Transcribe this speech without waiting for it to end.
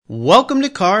Welcome to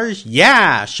Cars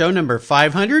Yeah, show number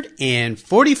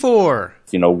 544.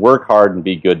 Work hard and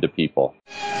be good to people.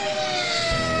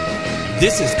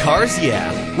 This is Cars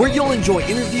Yeah, where you'll enjoy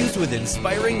interviews with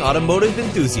inspiring automotive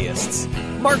enthusiasts.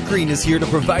 Mark Green is here to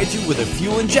provide you with a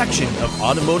fuel injection of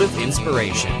automotive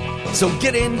inspiration. So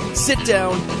get in, sit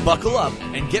down, buckle up,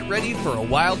 and get ready for a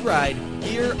wild ride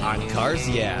here on Cars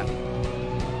Yeah.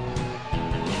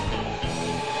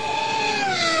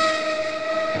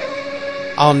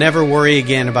 I'll never worry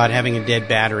again about having a dead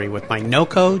battery with my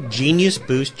NOCO Genius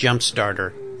Boost Jump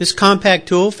Starter. This compact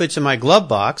tool fits in my glove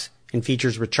box and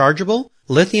features rechargeable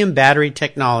lithium battery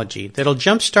technology that'll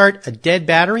jumpstart a dead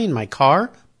battery in my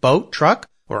car, boat, truck,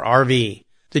 or RV.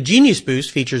 The Genius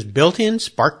Boost features built-in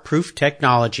spark-proof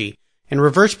technology and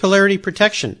reverse polarity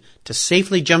protection to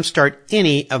safely jumpstart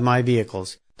any of my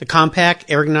vehicles. The compact,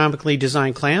 ergonomically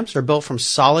designed clamps are built from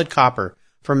solid copper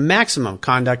for maximum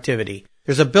conductivity.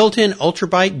 There's a built-in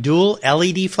ultra-bright dual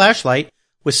LED flashlight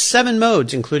with 7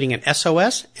 modes, including an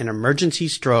SOS and emergency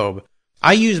strobe.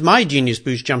 I use my Genius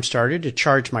Boost Jump Starter to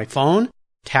charge my phone,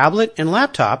 tablet, and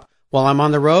laptop while I'm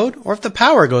on the road or if the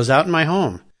power goes out in my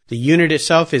home. The unit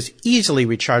itself is easily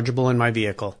rechargeable in my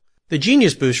vehicle. The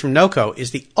Genius Boost from NOCO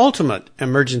is the ultimate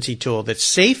emergency tool that's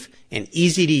safe and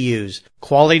easy to use.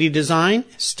 Quality design,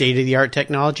 state-of-the-art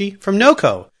technology from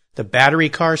NOCO, the battery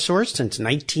car source since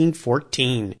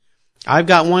 1914. I've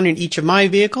got one in each of my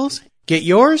vehicles. Get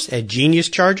yours at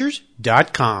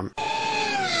geniuschargers.com.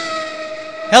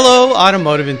 Hello,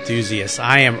 automotive enthusiasts.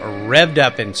 I am revved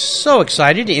up and so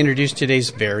excited to introduce today's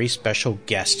very special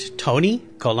guest, Tony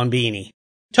Colombini.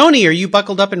 Tony, are you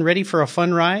buckled up and ready for a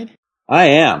fun ride? I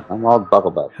am. I'm all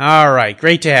buckled up. All right.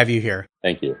 Great to have you here.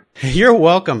 Thank you. You're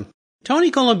welcome.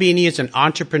 Tony Colombini is an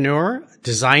entrepreneur,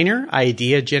 designer,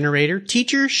 idea generator,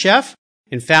 teacher, chef,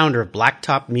 and founder of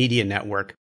Blacktop Media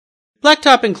Network.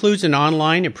 Blacktop includes an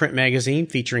online and print magazine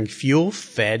featuring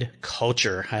fuel-fed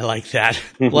culture. I like that.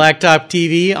 Blacktop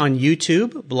TV on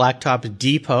YouTube, Blacktop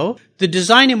Depot, the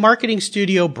design and marketing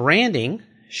studio Branding,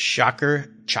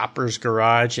 Shocker Chopper's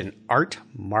Garage, and Art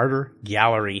Martyr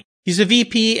Gallery. He's a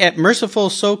VP at Merciful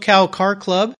SoCal Car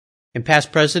Club and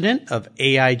past president of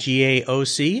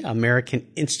AIGA-OC, American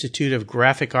Institute of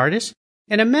Graphic Artists,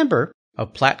 and a member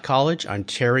of Platt College,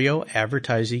 Ontario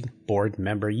Advertising Board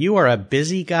member. You are a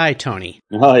busy guy, Tony.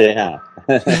 Oh, yeah.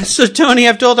 So, Tony,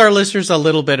 I've told our listeners a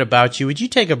little bit about you. Would you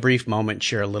take a brief moment and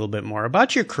share a little bit more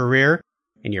about your career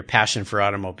and your passion for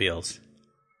automobiles?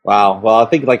 Wow. Well, I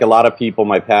think like a lot of people,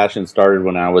 my passion started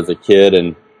when I was a kid,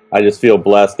 and I just feel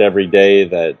blessed every day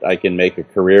that I can make a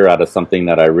career out of something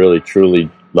that I really,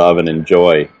 truly love and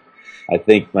enjoy. I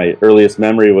think my earliest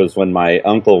memory was when my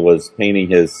uncle was painting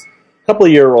his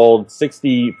couple-year-old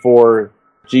 64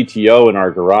 GTO in our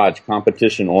garage,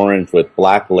 competition orange with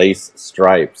black lace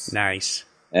stripes. Nice.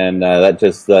 And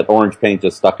that orange paint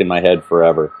just stuck in my head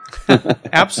forever.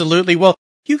 Absolutely. Well,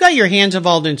 you got your hands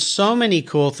involved in so many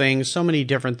cool things, so many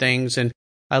different things, and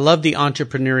I love the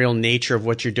entrepreneurial nature of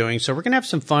what you're doing. So we're going to have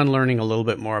some fun learning a little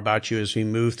bit more about you as we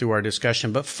move through our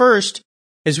discussion. But first,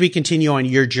 as we continue on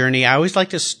your journey, I always like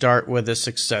to start with a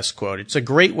success quote. It's a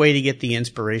great way to get the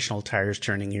inspirational tires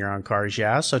turning here on Cars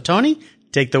Yeah. So, Tony,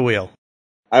 take the wheel.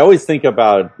 I always think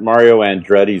about Mario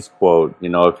Andretti's quote,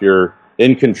 if you're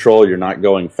in control, you're not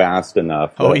going fast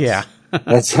enough. Yeah.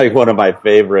 That's like one of my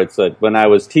favorites. When I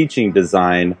was teaching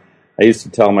design, I used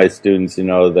to tell my students,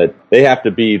 that they have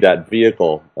to be that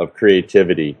vehicle of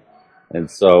creativity. And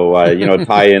so,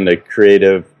 tie in the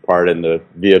creative part and the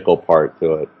vehicle part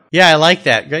to it. Yeah, I like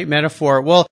that. Great metaphor.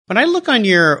 Well, when I look on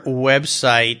your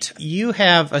website, you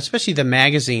have, especially the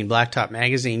magazine, Blacktop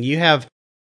Magazine, you have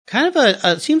kind of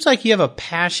it seems like you have a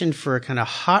passion for kind of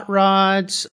hot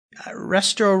rods,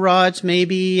 retro rods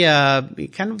maybe,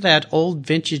 kind of that old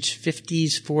vintage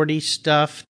 50s, 40s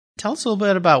stuff. Tell us a little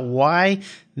bit about why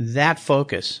that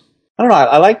focus. I don't know.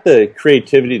 I like the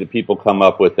creativity that people come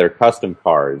up with their custom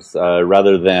cars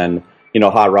rather than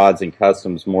hot rods and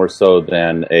customs more so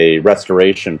than a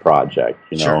restoration project,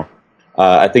 Sure.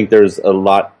 I think there's a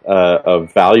lot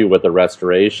of value with the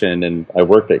restoration, and I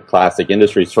worked at Classic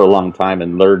Industries for a long time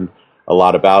and learned a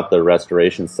lot about the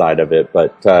restoration side of it.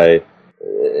 But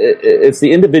it's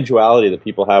the individuality that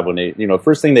people have when they,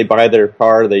 first thing they buy their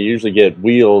car, they usually get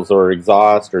wheels or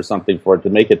exhaust or something for it to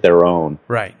make it their own.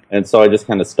 Right. And so I just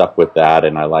kind of stuck with that,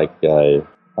 and I like to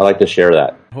share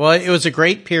that. Well, it was a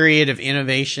great period of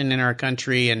innovation in our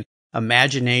country, and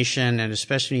imagination, and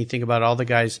especially when you think about all the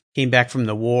guys came back from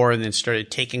the war and then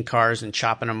started taking cars and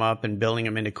chopping them up and building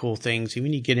them into cool things.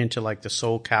 Even you get into like the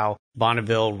SoCal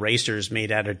Bonneville racers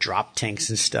made out of drop tanks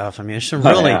and stuff. I mean, there's some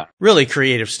really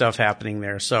creative stuff happening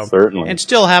there. So certainly, and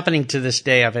still happening to this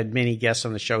day. I've had many guests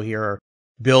on the show here are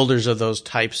builders of those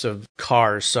types of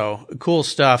cars. So cool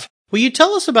stuff. Will you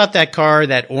tell us about that car,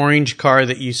 that orange car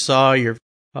that you saw your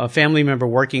family member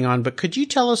working on? But could you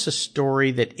tell us a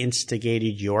story that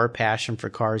instigated your passion for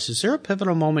cars? Is there a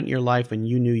pivotal moment in your life when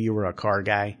you knew you were a car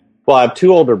guy? Well, I have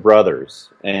two older brothers,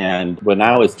 and when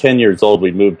I was 10 years old,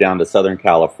 we moved down to Southern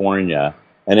California,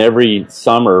 and every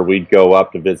summer we'd go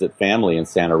up to visit family in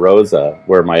Santa Rosa,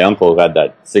 where my uncle who had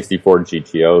that 64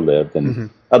 GTO lived, and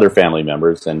other family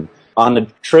members. And on the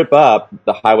trip up,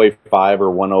 the Highway 5 or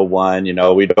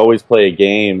 101, we'd always play a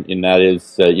game, and that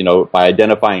is, by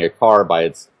identifying a car by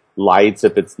its lights,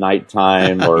 if it's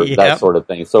nighttime or that sort of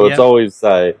thing. So it's always,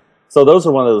 so those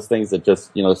are one of those things that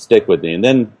just, stick with me. And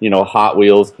then, Hot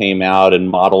Wheels came out and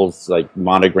models like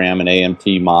Monogram and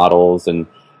AMT models. And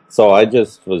so I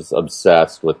just was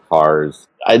obsessed with cars.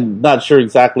 I'm not sure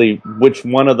exactly which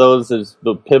one of those is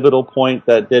the pivotal point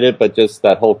that did it, but just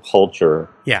that whole culture.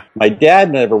 Yeah. My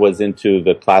dad never was into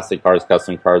the classic cars,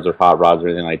 custom cars, or hot rods or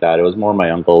anything like that. It was more my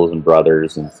uncles and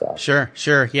brothers and stuff. Sure.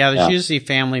 Yeah, there's usually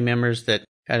family members that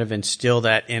kind of instill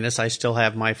that in us. I still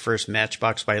have my first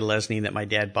Matchbox by Lesney that my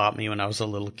dad bought me when I was a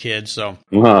little kid. So,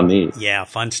 neat. Yeah,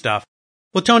 fun stuff.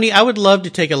 Well, Tony, I would love to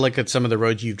take a look at some of the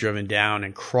roads you've driven down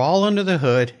and crawl under the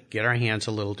hood, get our hands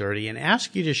a little dirty, and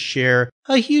ask you to share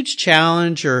a huge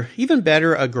challenge or even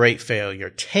better, a great failure.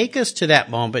 Take us to that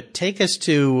moment. Take us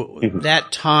to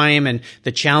that time and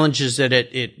the challenges that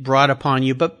it brought upon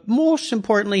you. But most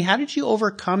importantly, how did you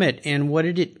overcome it and what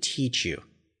did it teach you?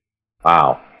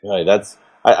 Wow. Yeah,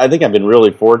 I think I've been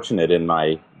really fortunate in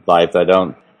my life. I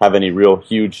don't have any real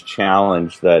huge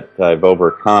challenge that I've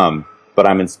overcome. But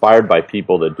I'm inspired by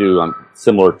people that do,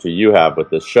 similar to you have with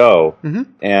this show.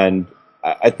 And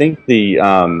I think as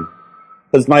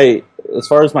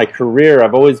far as my career,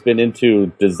 I've always been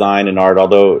into design and art,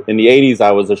 although in the 80s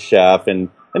I was a chef and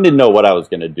didn't know what I was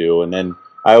going to do. And then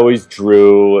I always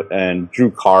drew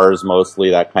cars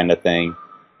mostly, that kind of thing.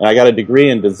 And I got a degree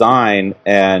in design,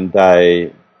 and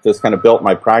I just kind of built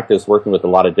my practice working with a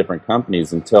lot of different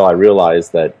companies until I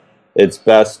realized that it's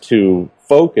best to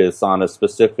focus on a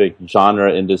specific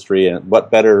genre industry, and what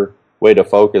better way to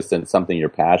focus than something you're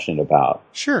passionate about.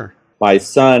 Sure. My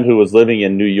son, who was living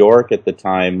in New York at the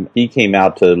time, he came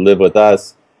out to live with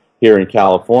us here in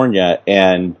California,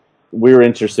 and we were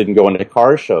interested in going to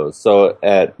car shows. So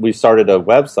we started a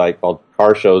website called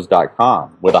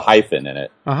carshows.com with a hyphen in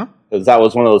it. Because that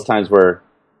was one of those times where,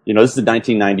 this is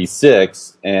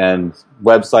 1996, and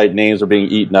website names were being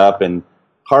eaten up, and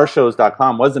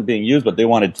carshows.com wasn't being used, but they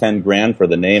wanted $10,000 for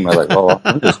the name. I was like, well,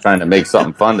 I'm just trying to make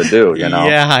something fun to do,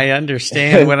 Yeah, I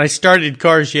understand. When I started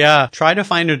Cars, try to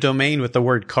find a domain with the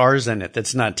word cars in it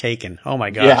that's not taken. Oh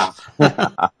my gosh.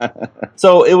 Yeah.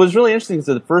 So it was really interesting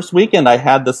because the first weekend I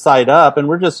had the site up, and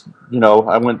we're just,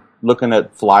 I went looking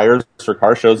at flyers for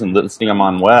car shows and listing them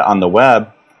on the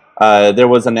web. There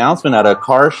was an announcement at a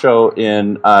car show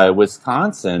in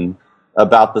Wisconsin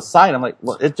about the site. I'm like,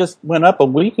 well, it just went up a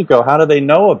week ago. How do they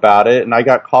know about it? And I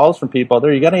got calls from people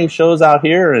there. You got any shows out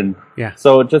here? And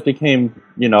so it just became,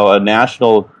 a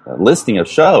national listing of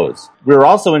shows. We were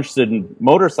also interested in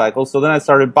motorcycles. So then I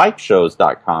started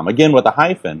bikeshows.com, again with a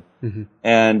hyphen.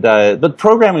 And the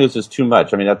programming was just too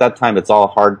much. I mean, at that time, it's all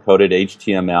hard-coded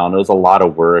HTML, and it was a lot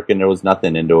of work, and there was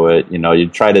nothing into it.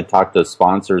 You'd try to talk to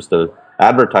sponsors to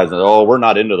advertising. Oh, we're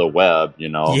not into the web,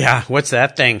 Yeah, what's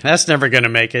that thing? That's never going to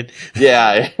make it.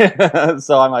 Yeah.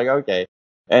 So I'm like, okay.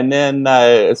 And then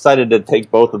I decided to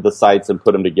take both of the sites and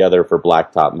put them together for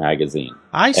Blacktop Magazine.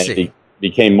 I see. And it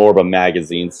became more of a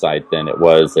magazine site than it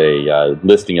was a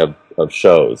listing of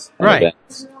shows and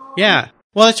events. Yeah.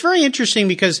 Well, it's very interesting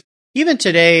because even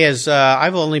today, as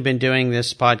I've only been doing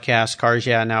this podcast, Cars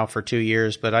Yeah, now for 2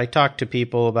 years, but I talk to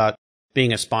people about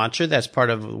being a sponsor. That's part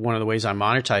of one of the ways I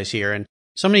monetize here. And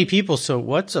so many people, so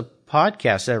what's a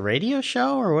podcast? A radio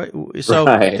show or what? So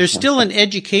there's still an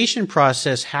education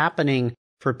process happening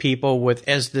for people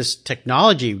as this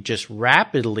technology just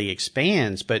rapidly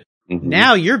expands. But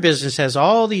now your business has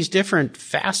all these different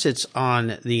facets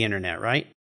on the internet, right?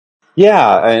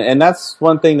 Yeah. And that's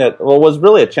one thing that was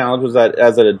really a challenge was that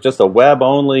as just a web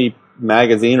only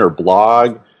magazine or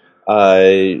blog,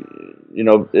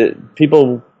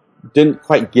 people didn't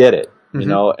quite get it,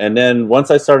 and then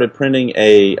once I started printing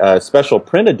a special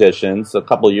print editions a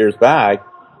couple of years back,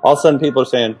 all of a sudden people are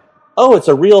saying, oh, it's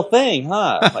a real thing,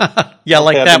 huh? Like, yeah, okay,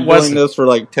 like I've that been was doing this for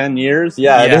like 10 years.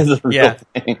 Yeah, it is a real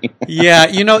thing. Yeah,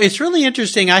 it's really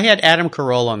interesting. I had Adam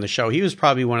Carolla on the show. He was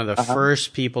probably one of the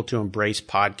first people to embrace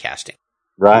podcasting.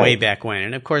 Right. Way back when.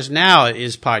 And of course, now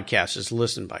his podcast is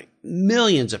listened by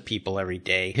millions of people every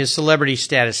day. His celebrity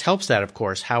status helps that, of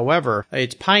course. However,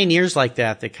 it's pioneers like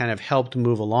that that kind of helped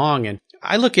move along. And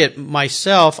I look at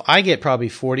myself, I get probably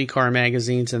 40 car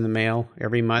magazines in the mail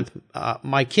every month.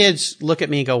 My kids look at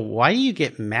me and go, why do you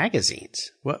get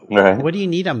magazines? What do you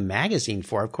need a magazine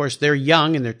for? Of course, they're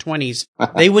young in their 20s.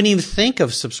 They wouldn't even think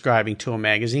of subscribing to a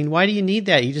magazine. Why do you need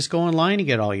that? You just go online and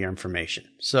get all your information.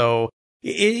 So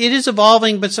it is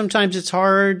evolving, but sometimes it's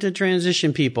hard to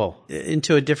transition people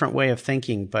into a different way of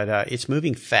thinking. But it's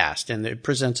moving fast, and it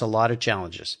presents a lot of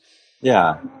challenges.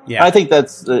 Yeah. I think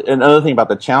that's another thing about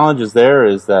the challenges there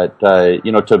is that,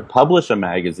 to publish a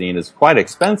magazine is quite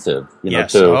expensive,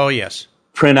 to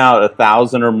print out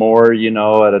 1,000 or more,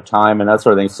 at a time and that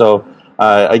sort of thing. So,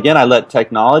 again, I let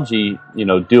technology,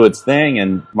 do its thing,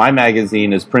 and my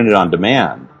magazine is printed on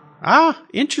demand. Ah,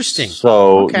 interesting.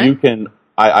 So you can,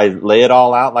 I lay it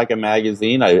all out like a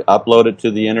magazine. I upload it to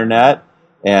the internet,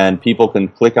 and people can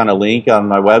click on a link on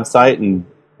my website and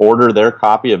order their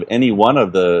copy of any one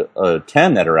of the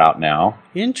 10 that are out now.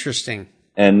 Interesting.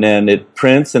 And then it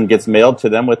prints and gets mailed to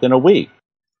them within a week.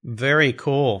 Very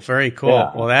cool. Very cool.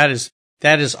 Yeah. Well, that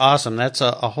is awesome. That's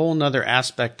a whole nother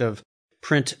aspect of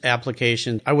print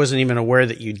application. I wasn't even aware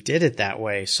that you did it that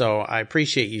way. So I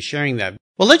appreciate you sharing that.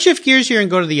 Well, let's shift gears here and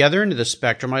go to the other end of the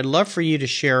spectrum. I'd love for you to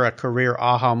share a career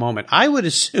aha moment. I would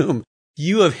assume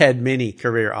you have had many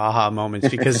career aha moments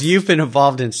because you've been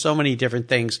involved in so many different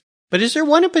things. But is there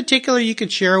one in particular you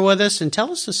could share with us and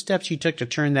tell us the steps you took to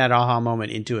turn that aha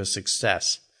moment into a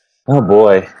success? Oh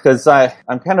boy, because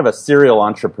I'm kind of a serial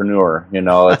entrepreneur,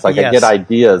 it's like I get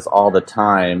ideas all the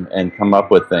time and come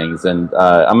up with things. And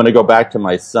I'm going to go back to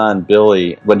my son,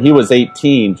 Billy. When he was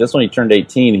 18, just when he turned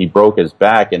 18, he broke his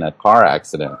back in a car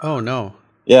accident. Oh no.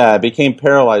 Yeah, became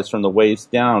paralyzed from the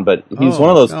waist down, but he's one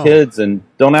of those kids, and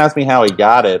don't ask me how he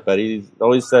got it, but he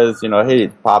always says, hey,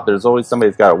 Pop, there's always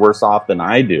somebody that's got it worse off than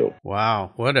I do.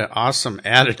 Wow, what an awesome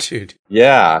attitude.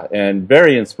 Yeah, and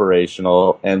very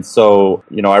inspirational, and so,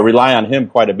 I rely on him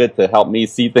quite a bit to help me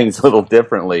see things a little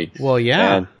differently. Well,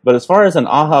 yeah. But as far as an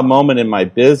aha moment in my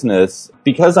business,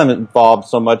 because I'm involved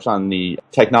so much on the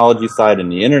technology side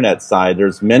and the internet side,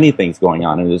 there's many things going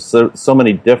on, and there's so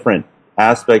many different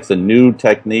aspects and new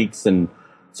techniques and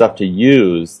stuff to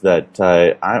use that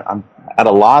I'm at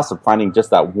a loss of finding just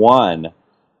that one.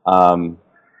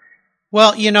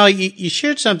 Well, you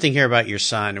shared something here about your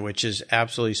son, which is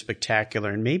absolutely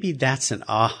spectacular, and maybe that's an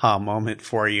aha moment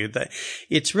for you.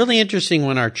 It's really interesting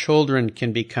when our children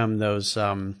can become those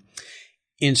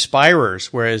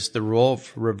inspirers, whereas the role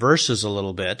reverses a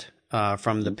little bit.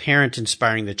 From the parent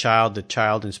inspiring the child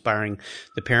inspiring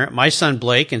the parent. My son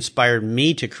Blake inspired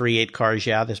me to create Cars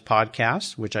Yeah, this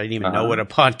podcast, which I didn't even know what a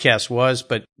podcast was.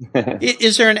 But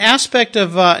is there an aspect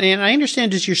of, and I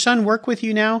understand, does your son work with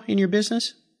you now in your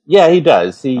business? Yeah, he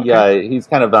does. He's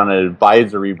kind of on an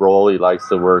advisory role. He likes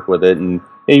to work with it, and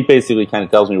he basically kind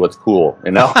of tells me what's cool,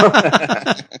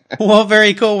 Well,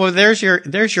 very cool. Well, there's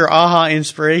your aha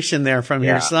inspiration there from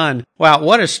your son. Wow,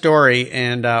 what a story,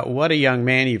 and what a young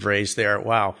man you've raised there.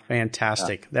 Wow,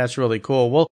 fantastic. Yeah. That's really cool.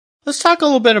 Well, let's talk a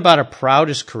little bit about a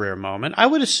proudest career moment. I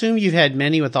would assume you've had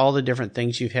many with all the different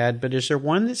things you've had, but is there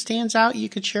one that stands out you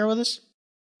could share with us?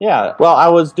 Yeah, well,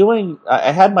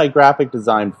 I had my graphic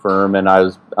design firm, and I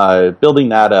was building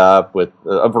that up with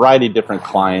a variety of different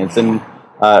clients. And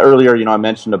earlier, I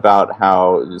mentioned about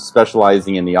how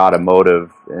specializing in the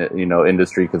automotive,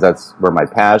 industry, because that's where my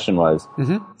passion was.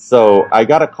 Mm-hmm. So I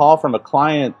got a call from a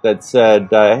client that said,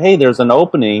 hey, there's an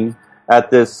opening at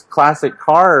this classic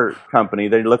car company.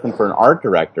 They're looking for an art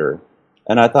director.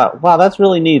 And I thought, wow, that's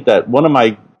really neat that one of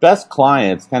my best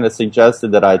clients kind of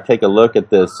suggested that I take a look at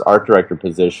this art director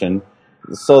position.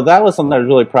 So that was something I was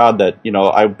really proud that,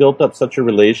 I built up such a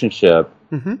relationship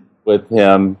with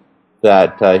him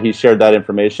that he shared that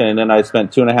information. And then I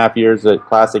spent 2.5 years at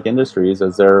Classic Industries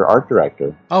as their art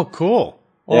director. Oh, cool.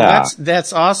 Well,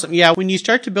 that's awesome. Yeah, when you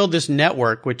start to build this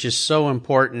network, which is so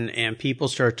important, and people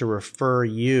start to refer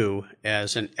you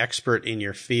as an expert in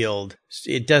your field,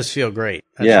 it does feel great.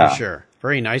 That's for sure.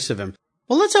 Very nice of him.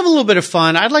 Well, let's have a little bit of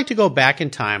fun. I'd like to go back in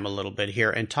time a little bit here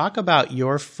and talk about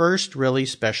your first really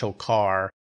special car.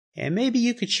 And maybe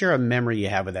you could share a memory you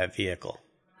have of that vehicle.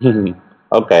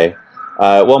 Okay.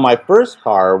 Well, my first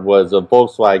car was a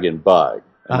Volkswagen Bug,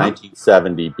 a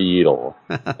 1970 Beetle.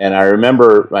 And I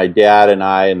remember my dad and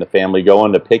I and the family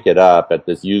going to pick it up at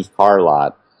this used car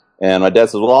lot. And my dad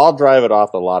says, well, I'll drive it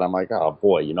off the lot. I'm like, oh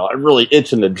boy, I'm really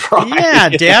itching to drive. Yeah,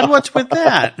 Dad, what's with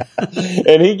that?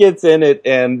 And he gets in it,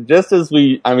 and just as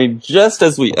we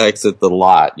exit the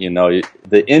lot,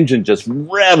 the engine just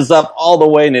revs up all the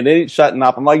way, and it ain't shutting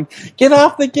off. I'm like, get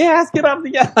off the gas. I'm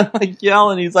like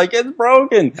yelling. He's like, it's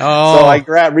broken. Oh. So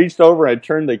I reached over and I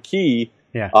turned the key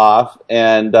off,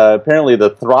 and apparently the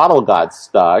throttle got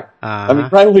stuck.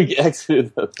 Right when we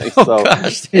exited the thing, so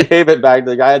gosh. he gave it back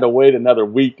to the guy. I had to wait another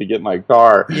week to get my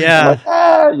car. Yeah.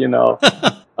 I'm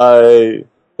like,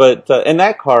 But in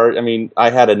that car, I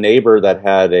had a neighbor that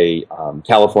had a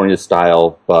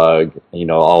California-style Bug,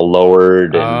 all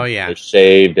lowered and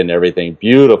shaved and everything.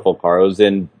 Beautiful car. It was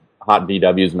in Hot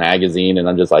VW's magazine, and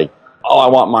I'm just like, oh, I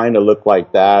want mine to look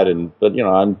like that. But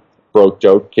I'm broke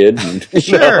joke kid. And,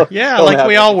 sure, yeah, like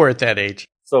we all were at that age.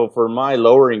 So for my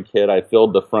lowering kit, I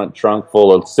filled the front trunk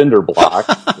full of cinder blocks.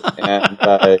 And,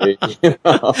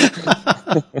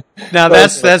 Now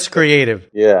that's creative.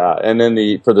 Yeah, and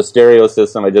then for the stereo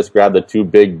system, I just grabbed the 2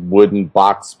 big wooden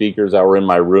box speakers that were in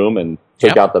my room and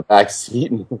took out the back seat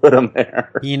and put them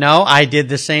there. I did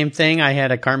the same thing. I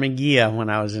had a Carmen Ghia when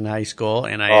I was in high school,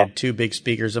 and I had 2 big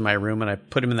speakers in my room, and I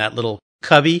put them in that little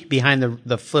cubby behind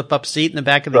the flip-up seat in the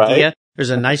back of the Ghia. There's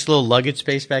a nice little luggage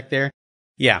space back there.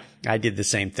 Yeah, I did the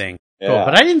same thing. Yeah. Cool.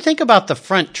 But I didn't think about the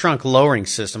front trunk lowering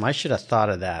system. I should have thought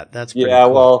of that. That's pretty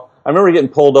cool. Well, I remember getting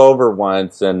pulled over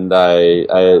once, and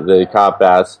the cop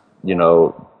asked,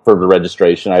 for the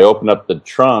registration. I opened up the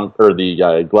trunk or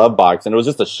the glove box, and it was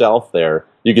just a shelf there.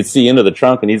 You could see into the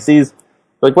trunk, and he sees,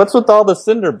 like, what's with all the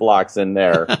cinder blocks in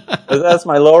there? That's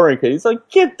my lowering kit. He's like,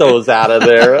 get those out of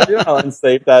there. You know how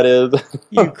unsafe that is.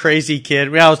 You crazy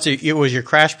kid. Well, it was your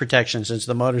crash protection since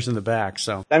the motor's in the back.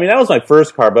 So that was my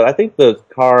first car, but I think the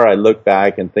car I look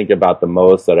back and think about the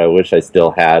most that I wish I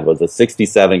still had was a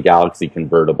 67 Galaxy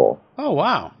convertible. Oh,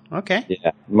 wow. Okay.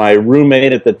 Yeah. My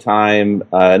roommate at the time,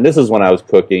 and this is when I was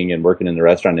cooking and working in the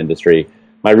restaurant industry,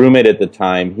 my roommate at the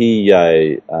time,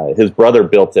 his brother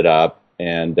built it up.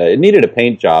 And it needed a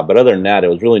paint job, but other than that, it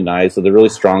was really nice. So the really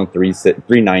strong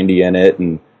 390 in it,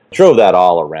 and drove that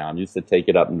all around. Used to take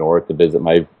it up north to visit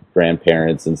my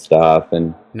grandparents and stuff.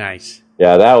 And nice.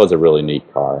 Yeah, that was a really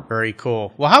neat car. Very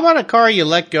cool. Well, how about a car you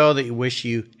let go that you wish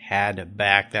you had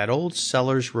back? That old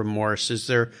seller's remorse. Is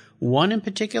there one in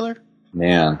particular?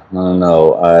 Man, I don't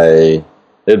know.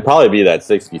 It'd probably be that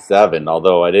 67.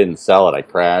 Although I didn't sell it, I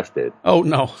crashed it. Oh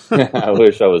no! I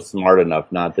wish I was smart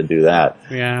enough not to do that.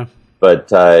 Yeah.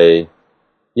 But, I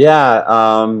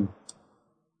don't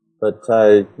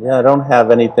have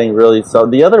anything really. So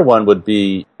the other one would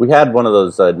be, we had one of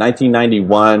those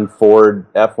 1991 Ford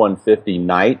F-150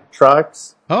 Knight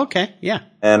trucks. Okay, yeah.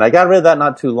 And I got rid of that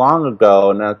not too long ago,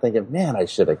 and I'm thinking, man, I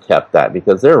should have kept that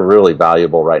because they're really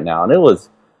valuable right now. And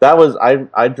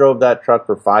I drove that truck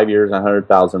for 5 years and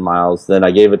 100,000 miles. Then I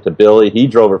gave it to Billy. He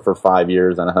drove it for 5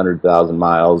 years and 100,000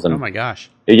 miles. And oh my gosh.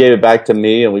 He gave it back to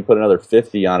me, and we put another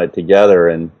 50 on it together.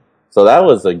 And so that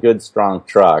was a good, strong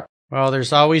truck. Well,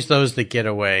 there's always those that get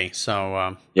away.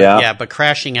 So, but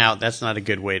crashing out, that's not a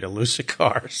good way to lose a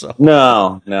car. So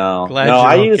No. Glad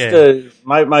I you're used to,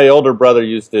 my older brother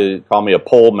used to call me a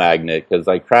pole magnet because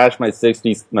I crashed my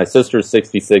sister's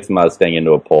 66 Mustang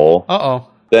into a pole. Uh-oh.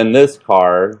 Then this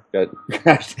car got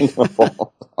crashed into a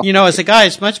pole. As a guy,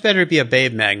 it's much better to be a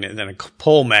babe magnet than a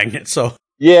pole magnet. So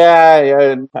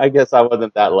yeah, I guess I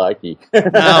wasn't that lucky.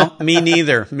 No, me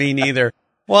neither.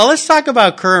 Well, let's talk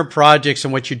about current projects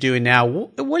and what you're doing now.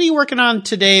 What are you working on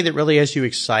today that really has you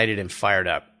excited and fired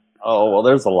up? Oh, well,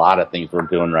 there's a lot of things we're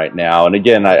doing right now. And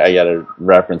again, I got to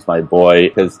reference my boy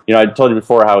because, I told you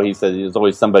before how he said there's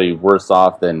always somebody worse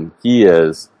off than he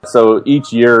is. So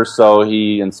each year or so,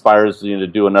 he inspires you to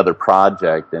do another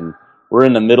project. And we're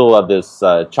in the middle of this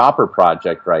chopper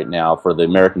project right now for the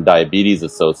American Diabetes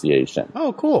Association.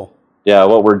 Oh, cool. Yeah,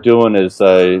 what we're doing is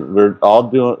we're all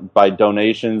doing by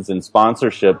donations and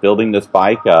sponsorship, building this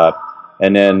bike up.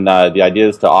 And then the idea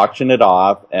is to auction it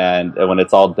off, and when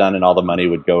it's all done, and all the money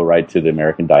would go right to the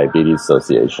American Diabetes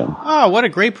Association. Oh, what a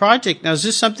great project. Now, is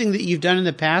this something that you've done in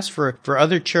the past for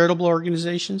other charitable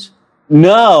organizations?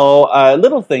 No,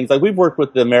 little things. Like we've worked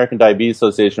with the American Diabetes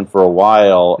Association for a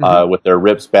while with their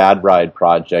Rips Bad Ride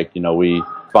project. We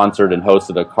sponsored and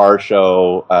hosted a car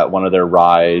show at one of their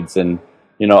rides, and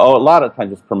a lot of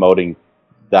times just promoting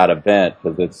that event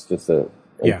because it's just a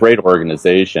great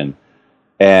organization.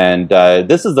 And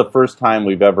this is the first time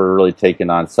we've ever really taken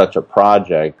on such a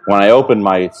project. When I opened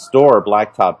my store,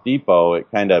 Blacktop Depot, it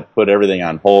kind of put everything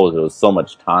on hold. There was so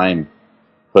much time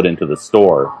put into the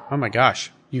store. Oh my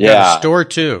gosh. You got a store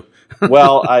too.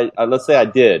 Well, let's say I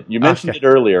did. You mentioned it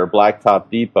earlier, Blacktop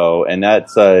Depot, and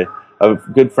that's I a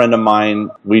good friend of mine,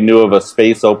 we knew of a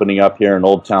space opening up here in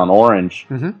Old Town Orange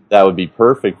that would be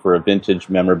perfect for a vintage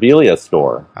memorabilia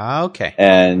store. Okay.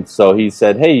 And so he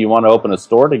said, hey, you want to open a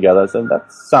store together? I said,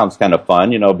 that sounds kind of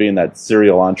fun, being that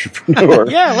serial entrepreneur.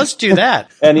 Yeah, let's do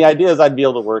that. And the idea is I'd be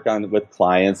able to work with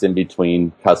clients in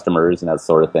between customers and that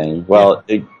sort of thing. Well,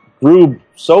 it grew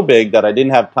so big that I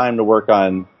didn't have time to work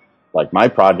on like my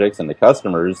projects and the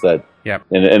customers and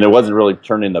it wasn't really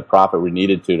turning the profit we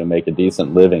needed to make a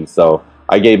decent living. So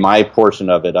I gave my portion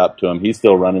of it up to him. He's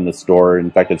still running the store. In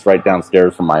fact, it's right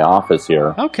downstairs from my office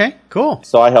here. Okay, cool.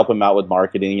 So I help him out with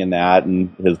marketing and that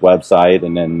and his website.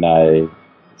 And then,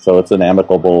 so it's an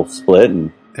amicable split.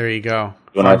 And there you go.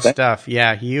 Fun stuff.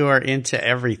 Yeah, you are into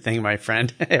everything, my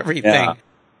friend. Everything. Yeah.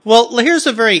 Well, here's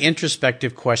a very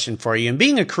introspective question for you. And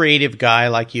being a creative guy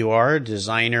like you are, a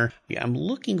designer, I'm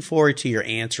looking forward to your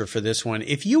answer for this one.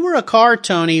 If you were a car,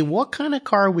 Tony, what kind of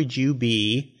car would you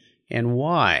be and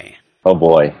why? Oh,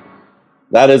 boy.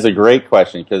 That is a great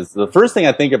question because the first thing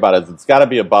I think about is it's got to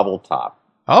be a bubble top.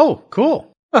 Oh, cool.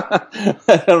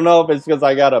 I don't know if it's because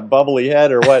I got a bubbly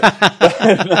head or what.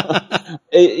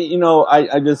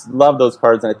 I just love those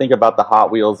cars. And I think about the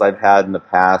Hot Wheels I've had in the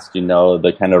past,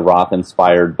 the kind of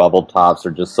Roth-inspired bubble tops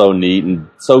are just so neat and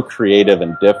so creative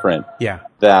and different. Yeah.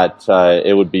 That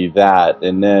it would be that.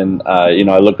 And then,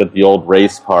 I look at the old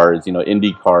race cars,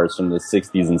 Indy cars from the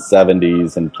 60s and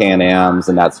 70s and Can-Ams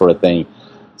and that sort of thing.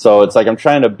 So it's like I'm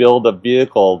trying to build a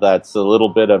vehicle that's a little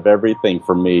bit of everything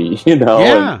for me,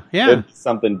 Yeah. It's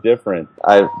something different.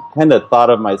 I kind of thought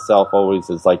of myself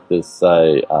always as like this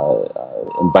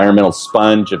environmental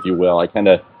sponge, if you will. I kind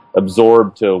of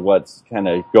absorb to what's kind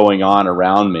of going on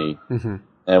around me. Mm-hmm.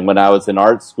 And when I was in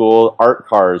art school, art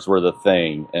cars were the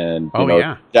thing, and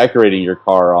decorating your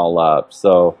car all up.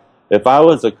 So if I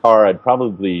was a car, I'd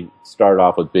probably start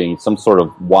off with being some sort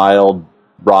of wild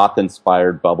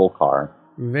Roth-inspired bubble car.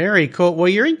 Very cool. Well,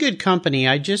 you're in good company.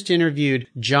 I just interviewed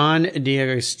John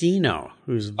D'Agostino,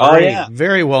 who's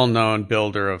very well-known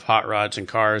builder of hot rods and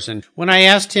cars. And when I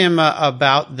asked him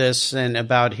about this and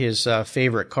about his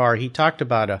favorite car, he talked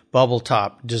about a bubble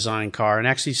top design car and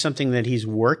actually something that he's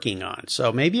working on.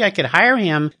 So maybe I could hire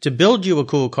him to build you a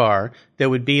cool car that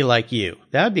would be like you.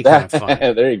 That would be kind of fun.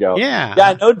 There you go. Yeah. Yeah,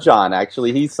 I know John,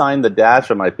 actually. He signed the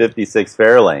dash of my 56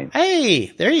 Fairlane.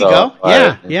 Hey, there you go.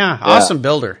 Yeah. Awesome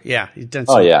builder. Yeah. He's done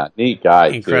some neat guy.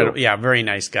 Incredible. Too. Yeah, very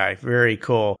nice guy. Very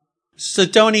cool. So,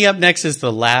 Tony, up next is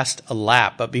the last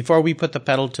lap. But before we put the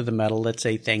pedal to the metal, let's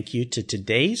say thank you to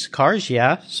today's Cars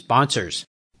Yeah sponsors.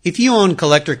 If you own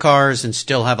collector cars and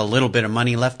still have a little bit of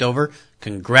money left over,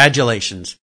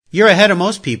 congratulations. You're ahead of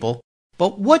most people.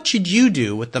 But what should you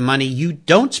do with the money you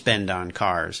don't spend on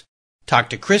cars? Talk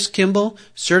to Chris Kimball,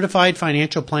 certified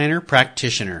financial planner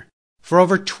practitioner. For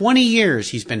over 20 years,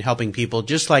 he's been helping people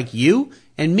just like you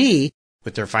and me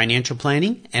with their financial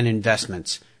planning and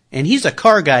investments. And he's a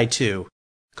car guy too.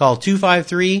 Call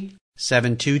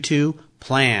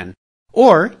 253-722-PLAN.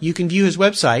 Or you can view his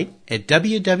website at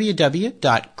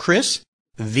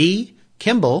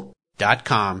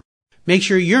www.chrisvkimball.com. Make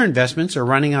sure your investments are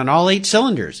running on all 8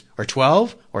 cylinders, or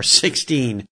 12, or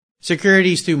 16.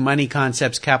 Securities through Money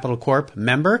Concepts Capital Corp.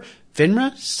 Member,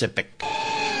 FINRA SIPC.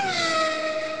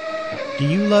 Do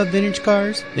you love vintage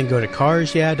cars? Then go to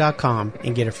carsyeah.com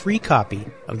and get a free copy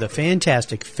of the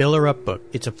fantastic Filler Up book.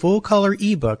 It's a full-color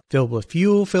ebook filled with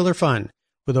fuel filler fun,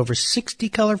 with over 60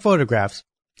 color photographs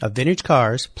of vintage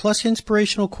cars, plus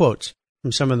inspirational quotes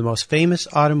from some of the most famous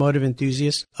automotive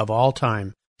enthusiasts of all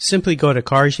time. Simply go to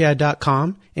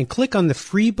carsyeah.com and click on the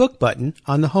free book button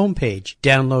on the homepage.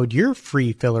 Download your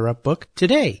free Filler Up book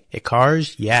today at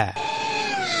Cars Yeah.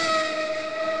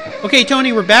 Okay,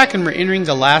 Tony, we're back and we're entering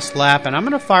the last lap, and I'm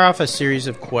going to fire off a series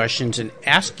of questions and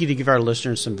ask you to give our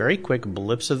listeners some very quick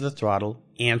blips of the throttle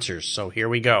answers. So here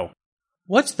we go.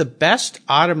 What's the best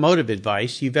automotive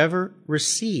advice you've ever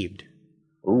received?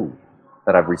 Ooh,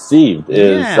 that I've received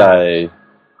is... to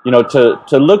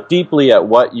look deeply at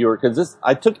what you were, because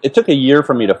it took a year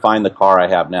for me to find the car I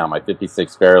have now, my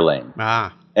 56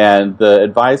 Fairlane. And the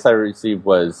advice I received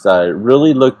was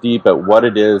really look deep at what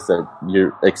it is that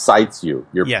excites you,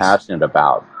 you're passionate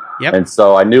about. Yep. And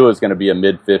so I knew it was going to be a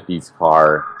mid-50s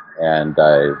car, and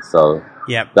that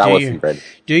was great.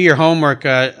 Do your homework.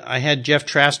 I had Jeff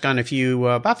Trask on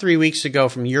about 3 weeks ago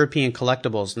from European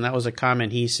Collectibles, and that was a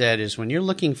comment he said is when you're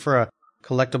looking for a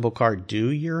collectible car, do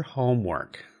your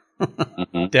homework.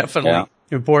 Definitely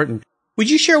important. Would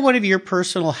you share one of your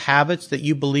personal habits that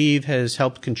you believe has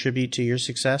helped contribute to your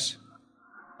success?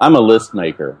 I'm a list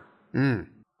maker.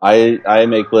 I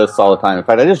make lists all the time. In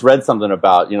fact, I just read something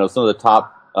about some of the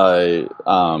top 20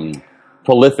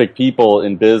 prolific people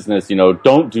in business,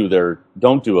 don't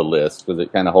do a list because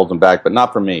it kind of holds them back, but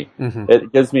not for me. Mm-hmm.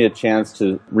 It gives me a chance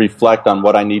to reflect on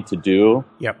what I need to do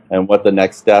and what the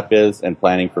next step is and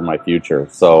planning for my future.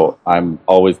 So I'm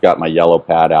always got my yellow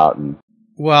pad out.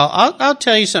 Well, I'll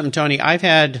tell you something, Tony. I've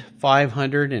had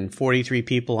 543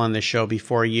 people on the show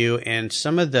before you, and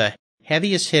some of the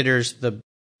heaviest hitters, the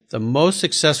most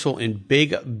successful in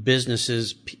big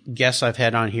businesses guests I've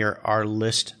had on here are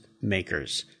list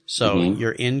makers. So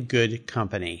you're in good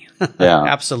company. Yeah.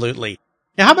 Absolutely.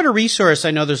 Now, how about a resource?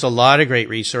 I know there's a lot of great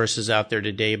resources out there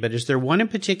today, but is there one in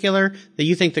particular that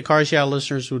you think the Cars Yeah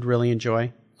listeners would really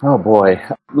enjoy? Oh boy.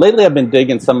 Lately I've been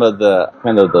digging some of the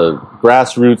kind of the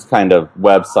grassroots kind of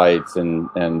websites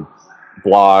and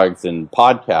blogs and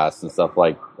podcasts and stuff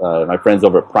like my friends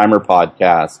over at Primer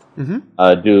Podcast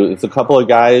it's a couple of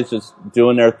guys just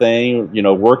doing their thing,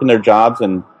 working their jobs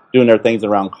and doing their things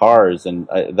around cars, and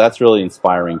that's really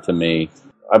inspiring to me.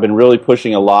 I've been really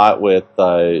pushing a lot with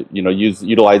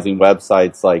utilizing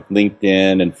websites like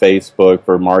LinkedIn and Facebook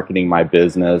for marketing my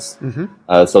business.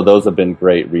 So those have been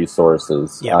great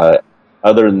resources.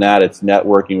 Other than that, it's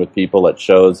networking with people at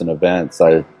shows and events.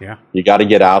 You got to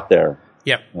get out there.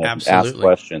 Yep, absolutely. Ask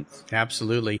questions.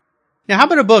 Absolutely. Now, how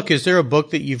about a book? Is there a book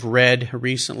that you've read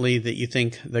recently that you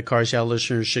think the Cars Yeah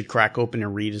listeners should crack open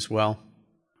and read as well?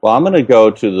 Well, I'm going to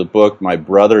go to the book my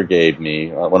brother gave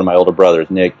me. One of my older brothers,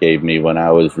 Nick, gave me when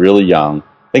I was really young.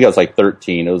 I think I was like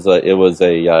 13. It was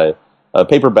a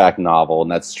paperback novel, and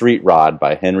that's Street Rod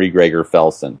by Henry Gregor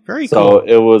Felsen. Very cool. So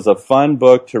it was a fun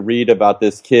book to read about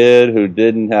this kid who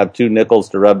didn't have two nickels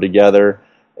to rub together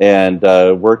and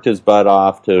worked his butt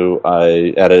off to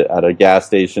at a gas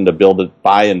station to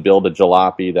buy and build a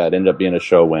jalopy that ended up being a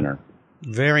show winner.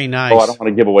 Very nice. Oh, I don't want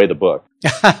to give away the book.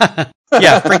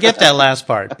 Yeah, forget that last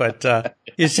part, but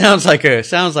it sounds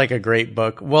like a great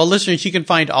book. Well, listeners, you can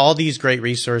find all these great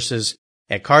resources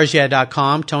at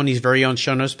carsyeah.com, Tony's very own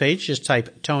show notes page. Just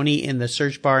type Tony in the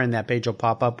search bar and that page will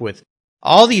pop up with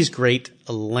all these great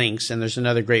links. And there's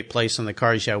another great place on the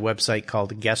Cars Yeah website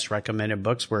called Guest Recommended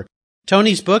Books, where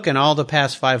Tony's book and all the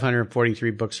past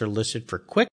 543 books are listed for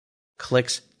quick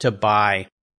clicks to buy.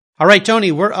 All right,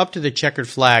 Tony, we're up to the checkered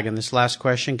flag, and this last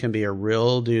question can be a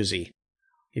real doozy.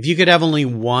 If you could have only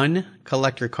one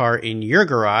collector car in your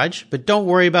garage, but don't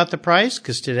worry about the price,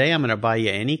 because today I'm going to buy you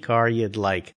any car you'd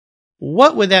like,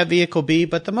 what would that vehicle be?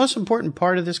 But the most important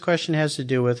part of this question has to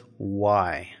do with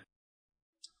why.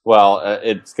 Well,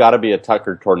 it's got to be a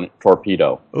Tucker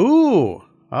Torpedo. Ooh,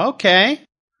 okay.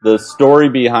 The story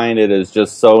behind it is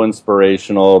just so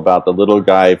inspirational about the little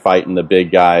guy fighting the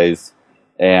big guys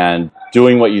and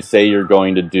doing what you say you're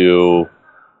going to do.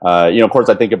 Of course,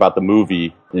 I think about the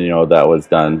movie, that was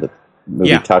done, the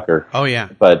movie Tucker. Oh, yeah.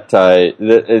 But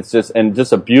it's just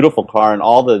a beautiful car and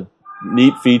all the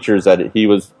neat features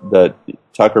that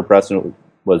Tucker Preston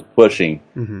was pushing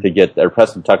to get, or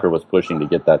Preston Tucker was pushing to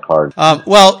get that car.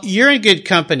 Well, you're in good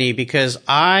company because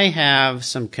I have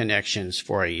some connections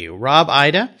for you. Rob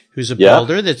Ida, who's a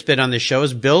builder that's been on the show,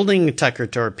 is building Tucker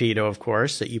Torpedo, of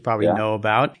course, that you probably know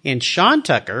about. And Sean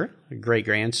Tucker, a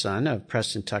great-grandson of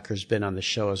Preston Tucker, has been on the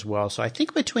show as well. So I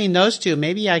think between those two,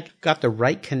 maybe I got the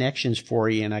right connections for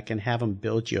you and I can have them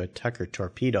build you a Tucker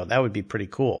Torpedo. That would be pretty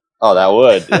cool. Oh, that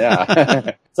would,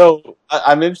 yeah. So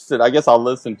I'm interested. I guess I'll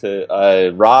listen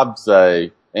to Rob's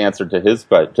answer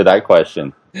to that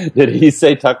question. Did he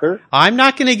say Tucker? I'm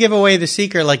not going to give away the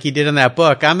secret like you did in that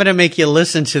book. I'm going to make you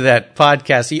listen to that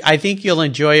podcast. I think you'll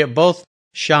enjoy it. Both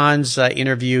Sean's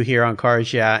interview here on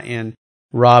Cars Yeah and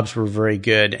Rob's were very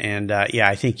good. And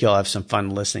I think you'll have some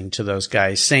fun listening to those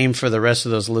guys. Same for the rest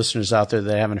of those listeners out there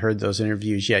that haven't heard those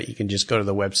interviews yet. You can just go to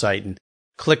the website and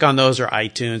click on those, or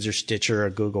iTunes or Stitcher or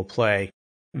Google Play.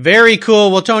 Very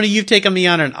cool. Well, Tony, you've taken me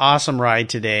on an awesome ride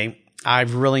today.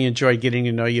 I've really enjoyed getting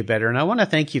to know you better, and I want to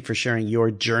thank you for sharing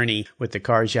your journey with the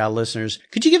Cars Yeah listeners.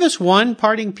 Could you give us one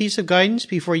parting piece of guidance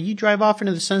before you drive off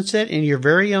into the sunset in your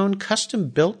very own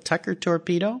custom-built Tucker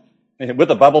Torpedo? With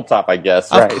a bubble top, I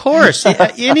guess. Of course.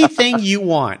 Anything you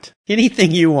want.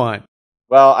 Anything you want.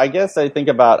 Well, I guess I think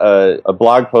about a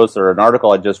blog post or an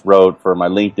article I just wrote for my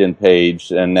LinkedIn page,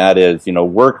 and that is,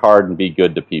 work hard and be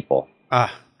good to people.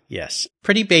 Ah, yes.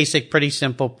 Pretty basic, pretty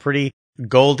simple, pretty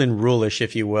golden rule-ish,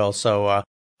 if you will. So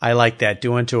I like that.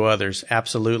 Do unto others.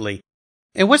 Absolutely.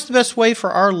 And what's the best way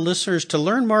for our listeners to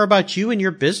learn more about you and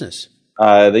your business?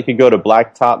 They can go to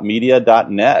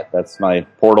blacktopmedia.net. That's my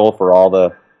portal for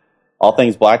all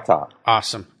things Blacktop.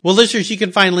 Awesome. Well, listeners, you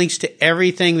can find links to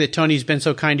everything that Tony's been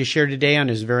so kind to share today on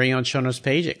his very own show notes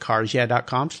page at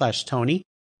carsyeah.com/Tony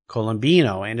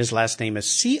Colombino. And his last name is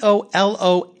Colombini,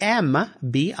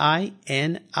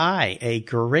 a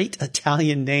great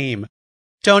Italian name.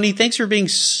 Tony, thanks for being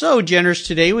so generous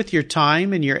today with your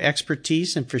time and your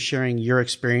expertise and for sharing your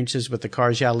experiences with the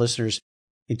Cars Yeah listeners.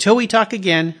 Until we talk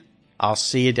again, I'll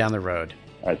see you down the road.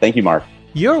 All right. Thank you, Mark.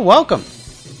 You're welcome.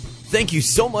 Thank you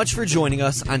so much for joining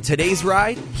us on today's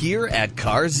ride here at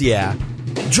Cars Yeah.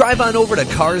 Drive on over to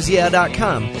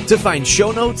carsyeah.com to find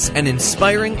show notes and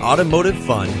inspiring automotive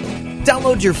fun.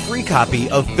 Download your free copy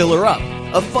of Filler Up,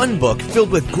 a fun book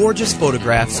filled with gorgeous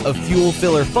photographs of fuel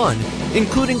filler fun,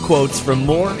 including quotes from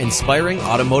more inspiring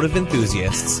automotive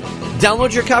enthusiasts.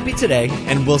 Download your copy today,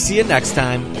 and we'll see you next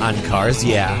time on Cars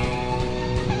Yeah.